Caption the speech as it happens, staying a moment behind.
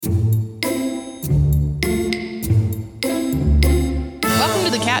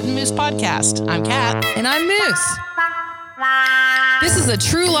Cat and Moose podcast. I'm Cat. And I'm Moose. This is a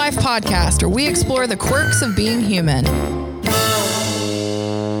true life podcast where we explore the quirks of being human.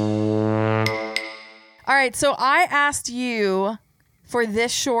 All right, so I asked you for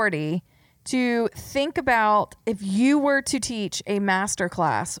this shorty to think about if you were to teach a master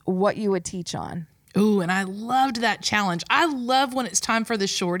class, what you would teach on. Ooh, and I loved that challenge. I love when it's time for the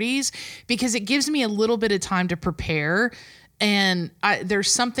shorties because it gives me a little bit of time to prepare. And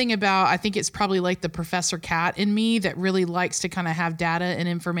there's something about, I think it's probably like the Professor Cat in me that really likes to kind of have data and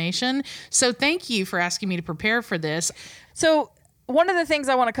information. So thank you for asking me to prepare for this. So one of the things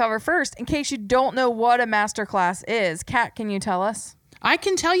I want to cover first, in case you don't know what a master class is, Kat, can you tell us? I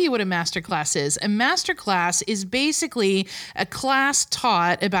can tell you what a masterclass is. A masterclass is basically a class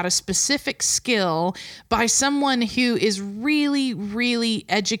taught about a specific skill by someone who is really, really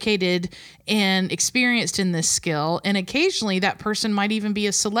educated and experienced in this skill. And occasionally that person might even be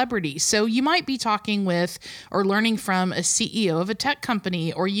a celebrity. So you might be talking with or learning from a CEO of a tech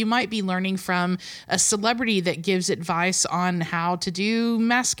company, or you might be learning from a celebrity that gives advice on how to do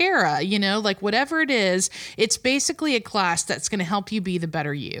mascara, like whatever it is. It's basically a class that's going to help you be the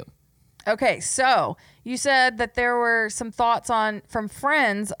better you. Okay, so you said that there were some thoughts from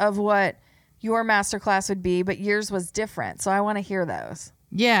friends of what your masterclass would be, but yours was different. So I want to hear those.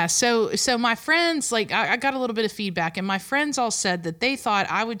 Yeah, so my friends, I got a little bit of feedback, and my friends all said that they thought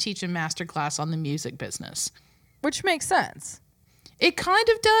I would teach a masterclass on the music business. Which makes sense. It kind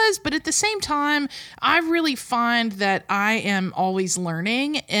of does, but at the same time, I really find that I am always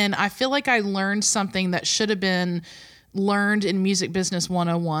learning, and I feel like I learned something that should have been learned in Music Business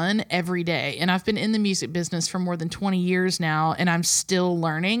 101 every day. And I've been in the music business for more than 20 years now, and I'm still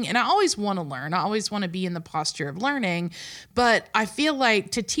learning. And I always want to learn. I always want to be in the posture of learning. But I feel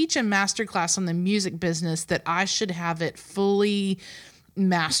like to teach a masterclass on the music business, that I should have it fully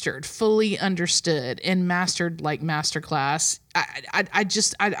mastered, fully understood, and mastered like masterclass.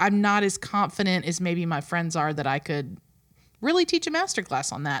 I'm not as confident as maybe my friends are that I could really teach a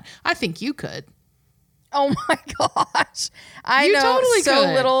masterclass on that. I think you could. Oh my gosh. I You know totally so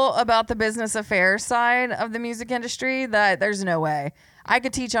could. little about the business affairs side of the music industry that there's no way. I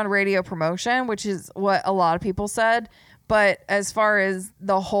could teach on radio promotion, which is what a lot of people said. But as far as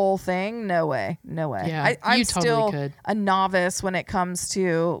the whole thing, no way. No way. Yeah, I'm you totally still could. a novice when it comes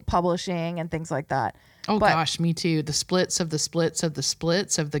to publishing and things like that. Oh, gosh, me too. The splits of the splits of the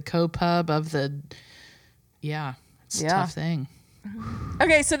splits of the co-pub of the... Yeah, it's a tough thing.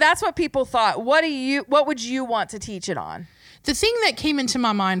 Okay, so that's what people thought. What would you want to teach it on? The thing that came into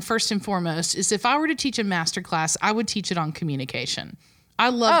my mind first and foremost is if I were to teach a masterclass, I would teach it on communication. I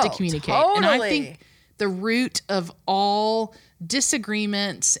love to communicate. Totally. And I think the root of all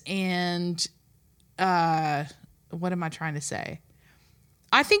disagreements and what am I trying to say?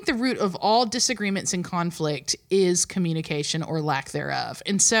 I think the root of all disagreements and conflict is communication or lack thereof.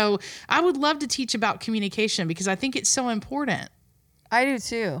 And so I would love to teach about communication because I think it's so important. I do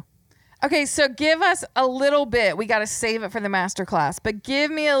too. Okay, so give us a little bit. We got to save it for the master class, but give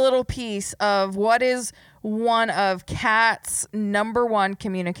me a little piece of what is one of Kat's number one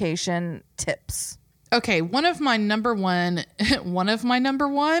communication tips. Okay, one of my number one. How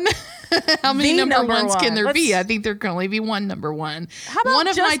many number ones can there be? I think there can only be one number one. How about one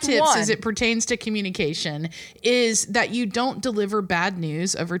of my just tips one? as it pertains to communication is that you don't deliver bad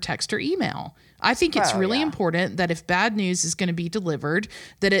news over text or email. I think it's really important that if bad news is going to be delivered,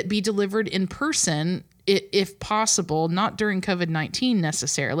 that it be delivered in person, if possible, not during COVID-19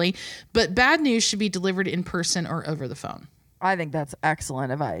 necessarily, but bad news should be delivered in person or over the phone. I think that's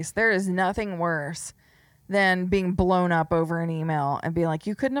excellent advice. There is nothing worse than being blown up over an email and being like,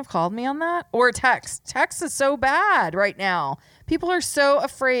 you couldn't have called me on that? Or text. Text is so bad right now. People are so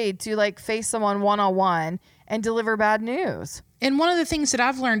afraid to face someone one-on-one and deliver bad news. And one of the things that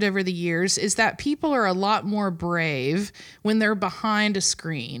I've learned over the years is that people are a lot more brave when they're behind a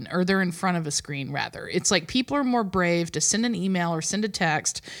screen, or they're in front of a screen, rather. It's like people are more brave to send an email or send a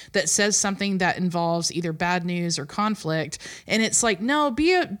text that says something that involves either bad news or conflict. And it's like, no,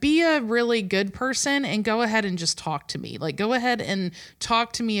 be a really good person and go ahead and just talk to me. Go ahead and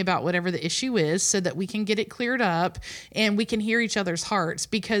talk to me about whatever the issue is so that we can get it cleared up and we can hear each other's hearts.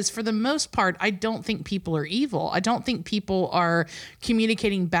 Because for the most part, I don't think people are evil. I don't think people are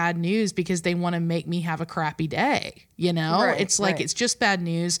communicating bad news because they want to make me have a crappy day. Right, It's like, it's just bad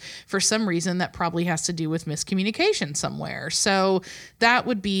news for some reason that probably has to do with miscommunication somewhere. So that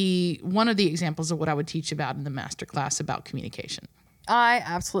would be one of the examples of what I would teach about in the masterclass about communication. I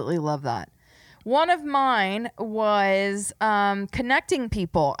absolutely love that. One of mine was connecting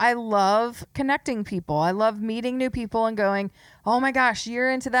people. I love connecting people. I love meeting new people and going, oh my gosh, you're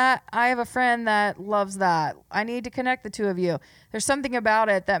into that? I have a friend that loves that. I need to connect the two of you. There's something about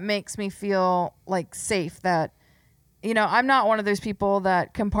it that makes me feel like safe, that, you know, I'm not one of those people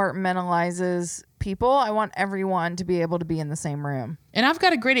that compartmentalizes people. I want everyone to be able to be in the same room. And I've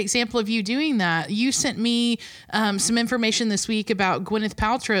got a great example of you doing that. You sent me some information this week about Gwyneth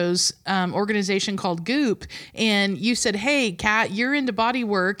Paltrow's organization called Goop. And you said, hey, Kat, you're into body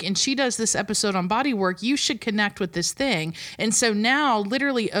work and she does this episode on body work. You should connect with this thing. And so now,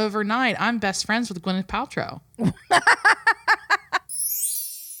 literally overnight, I'm best friends with Gwyneth Paltrow.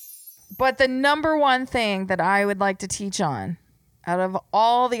 But the number one thing that I would like to teach on, out of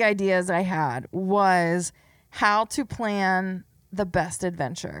all the ideas I had, was how to plan the best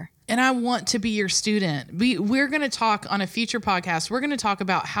adventure. And I want to be your student. We're going to talk on a future podcast. We're going to talk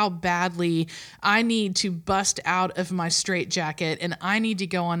about how badly I need to bust out of my straitjacket and I need to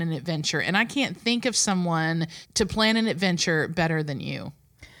go on an adventure. And I can't think of someone to plan an adventure better than you.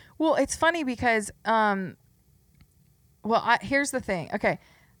 Well, it's funny because, here's the thing. Okay,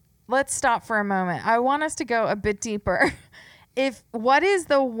 let's stop for a moment. I want us to go a bit deeper. What is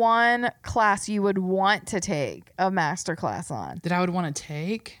the one class you would want to take a master class on? That I would want to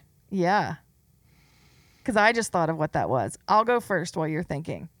take? Yeah. Because I just thought of what that was. I'll go first while you're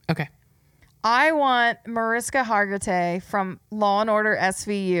thinking. Okay. I want Mariska Hargitay from Law & Order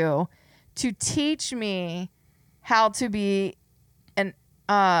SVU to teach me how to be an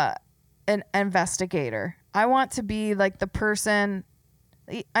investigator. I want to be like the person...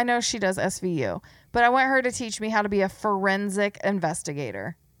 I know she does SVU, but I want her to teach me how to be a forensic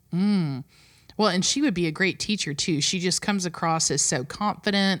investigator. Well, and she would be a great teacher too. She just comes across as so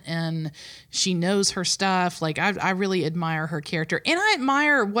confident and she knows her stuff. Like I really admire her character, and I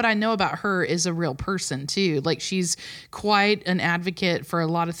admire what I know about her as a real person too. Like she's quite an advocate for a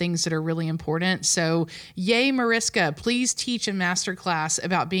lot of things that are really important. So yay, Mariska, please teach a master class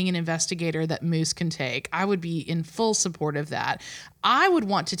about being an investigator that Moose can take. I would be in full support of that. I would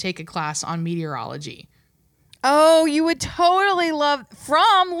want to take a class on meteorology. Oh, you would totally love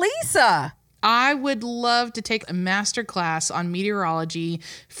from Lisa. I would love to take a master class on meteorology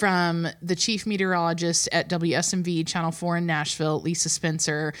from the chief meteorologist at WSMV Channel 4 in Nashville, Lisa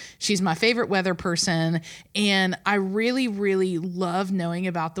Spencer. She's my favorite weather person, and I really, really love knowing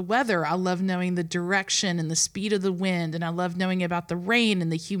about the weather. I love knowing the direction and the speed of the wind, and I love knowing about the rain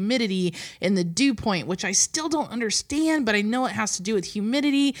and the humidity and the dew point, which I still don't understand, but I know it has to do with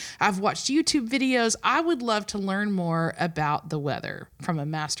humidity. I've watched YouTube videos. I would love to learn more about the weather from a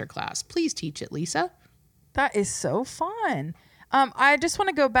master class. Please teach it, Lisa. That is so fun. I just want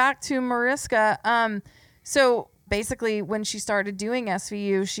to go back to Mariska. So basically when she started doing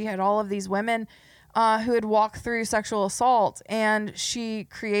SVU, she had all of these women who had walked through sexual assault, and she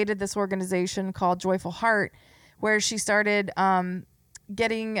created this organization called Joyful Heart, where she started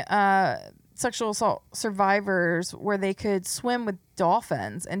getting sexual assault survivors where they could swim with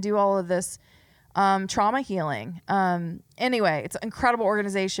dolphins and do all of this trauma healing. Anyway, it's an incredible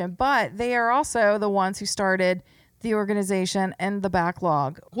organization, but they are also the ones who started the organization and the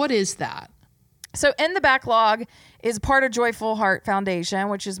Backlog. What is that? So In the Backlog is part of Joyful Heart Foundation,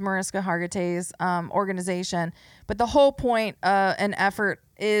 which is Mariska Hargitay's organization. But the whole point and effort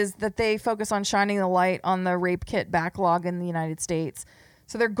is that they focus on shining the light on the rape kit backlog in the United States.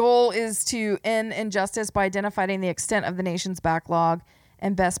 So their goal is to end injustice by identifying the extent of the nation's backlog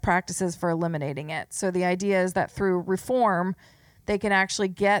and best practices for eliminating it. So the idea is that through reform, they can actually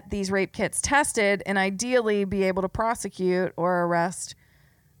get these rape kits tested and ideally be able to prosecute or arrest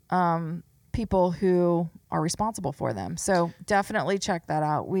people who are responsible for them. So definitely check that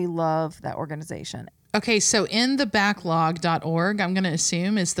out. We love that organization. Okay, so inthebacklog.org, I'm going to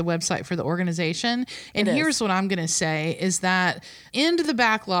assume, is the website for the organization. And here's what I'm going to say is that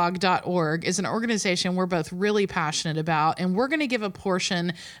inthebacklog.org is an organization we're both really passionate about, and we're going to give a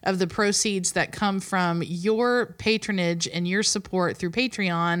portion of the proceeds that come from your patronage and your support through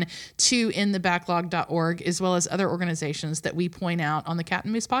Patreon to inthebacklog.org, as well as other organizations that we point out on the Cat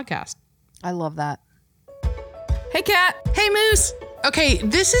and Moose podcast. I love that. Hey, Cat. Hey, Moose. Okay,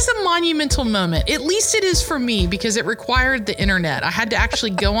 this is a monumental moment. At least it is for me, because it required the internet. I had to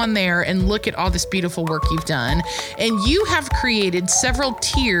actually go on there and look at all this beautiful work you've done. And you have created several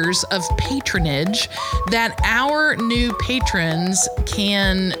tiers of patronage that our new patrons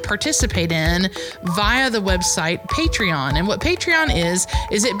can participate in via the website Patreon. And what Patreon is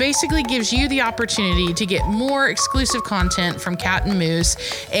it basically gives you the opportunity to get more exclusive content from Cat and Moose,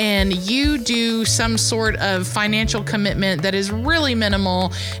 and you do some sort of financial commitment that is really really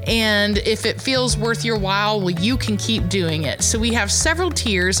minimal. And if it feels worth your while, well, you can keep doing it. So we have several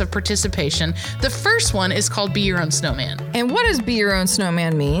tiers of participation. The first one is called Be Your Own Snowman. And what does Be Your Own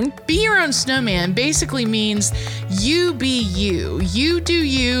Snowman mean? Be Your Own Snowman basically means you be you. You do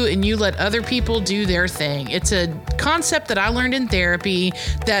you, and you let other people do their thing. It's a concept that I learned in therapy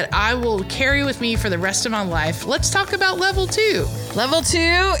that I will carry with me for the rest of my life. Let's talk about level 2. Level 2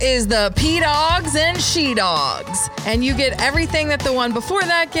 is the P-Dogs and She-Dogs. And you get everything that the one before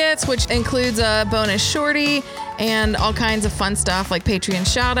that gets, which includes a bonus shortie and all kinds of fun stuff like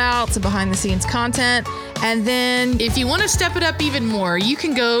Patreon shout-outs and behind-the-scenes content. And then if you want to step it up even more, you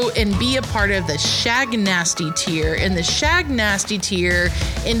can go and be a part of the Shag Nasty tier. And the Shag Nasty tier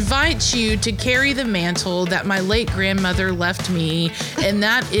invites you to carry the mantle that my late grandmother left me, and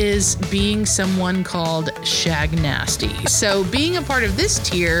that is being someone called Shag Nasty. So being a part of this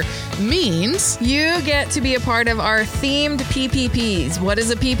tier means you get to be a part of our themed PPPs. What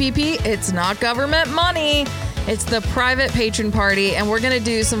is a PPP? It's not government money. It's the private patron party, and we're going to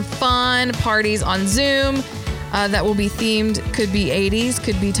do some fun parties on Zoom that will be themed. Could be 80s,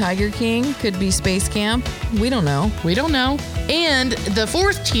 could be Tiger King, could be Space Camp. We don't know. And the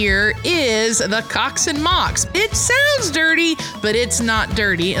fourth tier is the Cocks and Mocks. It sounds dirty, but it's not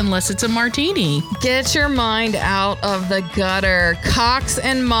dirty unless it's a martini. Get your mind out of the gutter. Cocks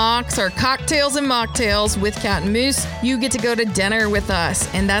and Mocks are cocktails and mocktails with Cat and Moose. You get to go to dinner with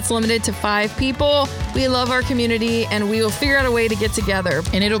us, and that's limited to 5 people. We love our community, and we will figure out a way to get together.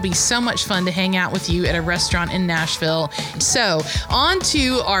 And it'll be so much fun to hang out with you at a restaurant in Nashville. So, on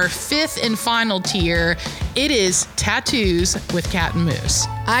to our 5th and final tier. It is Tattoos with Cat and Moose.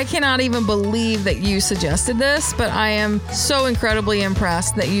 I cannot even believe that you suggested this, but I am so incredibly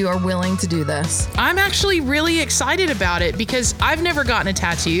impressed that you are willing to do this. I'm actually really excited about it because I've never gotten a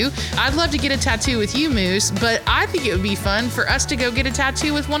tattoo. I'd love to get a tattoo with you, Moose, but I think it would be fun for us to go get a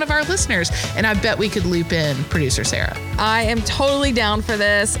tattoo with one of our listeners, and I bet we could loop in producer Sarah. I am totally down for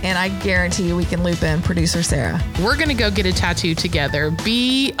this, and I guarantee you we can loop in producer Sarah. We're going to go get a tattoo together.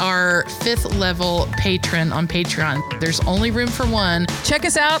 Be our 5th level patron on Patreon. There's only room for one. Check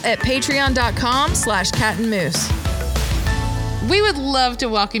us out at patreon.com/catandmoose. We would love to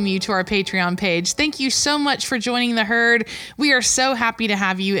welcome you to our Patreon page. Thank you so much for joining the herd. We are so happy to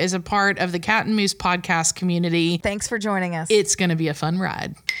have you as a part of the Cat and Moose podcast community. Thanks for joining us. It's going to be a fun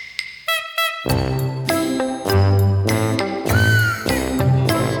ride.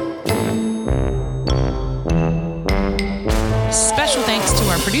 Special thanks to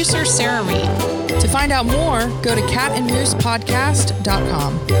our producer, Sarah Reed. To find out more, go to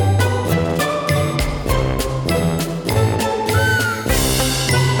catandmoosepodcast.com.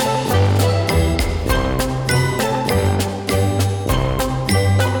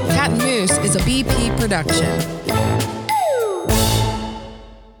 Cat and Moose is a BP production.